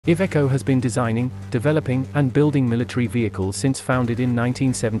Iveco has been designing, developing, and building military vehicles since founded in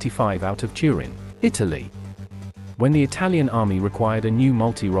 1975 out of Turin, Italy. When the Italian army required a new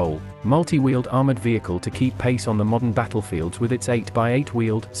multi-role, multi-wheeled armored vehicle to keep pace on the modern battlefields with its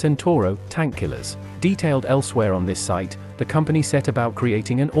 8x8-wheeled Centauro tank killers, detailed elsewhere on this site, the company set about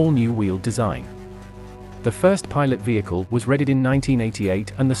creating an all-new wheeled design. The first pilot vehicle was readied in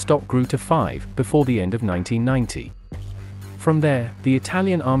 1988 and the stock grew to 5 before the end of 1990. From there, the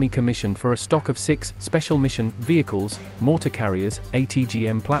Italian Army commissioned for a stock of 6 special mission vehicles, mortar carriers,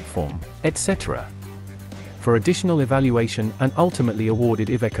 ATGM platform, etc. for additional evaluation and ultimately awarded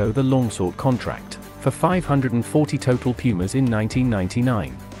Iveco the long-sought contract for 540 total Pumas in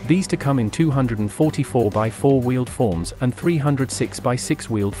 1999. These to come in 244x4 wheeled forms and 306x6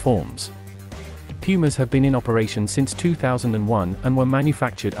 wheeled forms. Pumas have been in operation since 2001 and were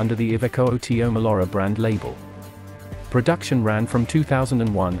manufactured under the Iveco Oto Malora brand label. Production ran from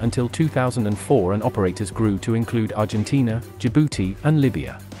 2001 until 2004 and operators grew to include Argentina, Djibouti, and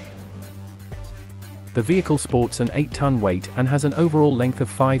Libya. The vehicle sports an 8-ton weight and has an overall length of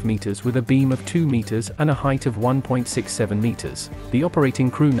 5 meters with a beam of 2 meters and a height of 1.67 meters. The operating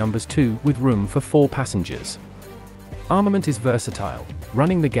crew numbers 2 with room for 4 passengers. Armament is versatile,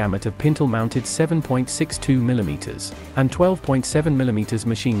 running the gamut of pintle-mounted 7.62mm and 12.7mm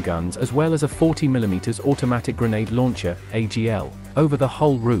machine guns as well as a 40mm automatic grenade launcher, AGL, over the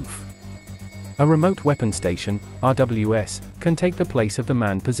whole roof. A remote weapon station, RWS, can take the place of the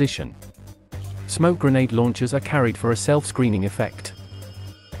manned position. Smoke grenade launchers are carried for a self-screening effect.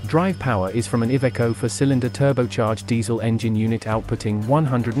 Drive power is from an Iveco 4-cylinder turbocharged diesel engine unit outputting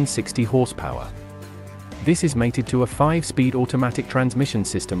 160 horsepower. This is mated to a 5-speed automatic transmission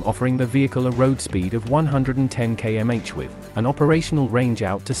system offering the vehicle a road speed of 110 km/h with an operational range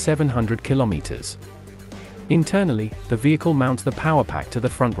out to 700 km. Internally, the vehicle mounts the power pack to the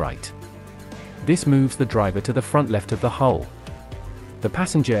front right. This moves the driver to the front left of the hull. The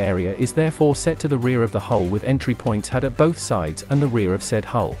passenger area is therefore set to the rear of the hull with entry points had at both sides and the rear of said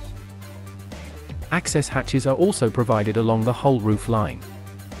hull. Access hatches are also provided along the hull roof line.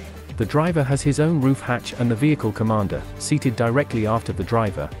 The driver has his own roof hatch and the vehicle commander, seated directly after the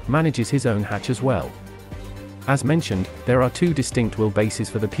driver, manages his own hatch as well. As mentioned, there are 2 distinct wheelbases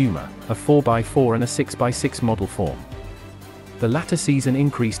for the Puma, a 4x4 and a 6x6 model form. The latter sees an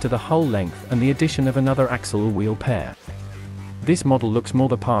increase to the hull length and the addition of another axle wheel pair. This model looks more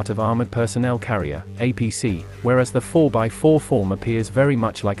the part of Armored Personnel Carrier, APC, whereas the 4x4 form appears very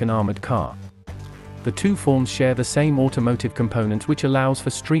much like an armored car. The 2 forms share the same automotive components which allows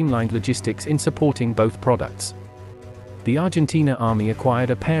for streamlined logistics in supporting both products. The Argentina Army acquired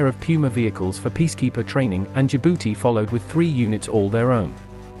a pair of Puma vehicles for peacekeeper training and Djibouti followed with 3 units all their own.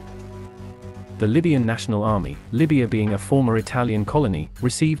 The Libyan National Army, Libya being a former Italian colony,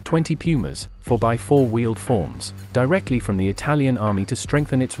 received 20 Pumas, 4x4 wheeled forms, directly from the Italian Army to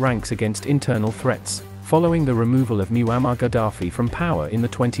strengthen its ranks against internal threats, following the removal of Muammar Gaddafi from power in the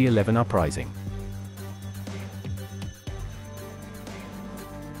 2011 uprising.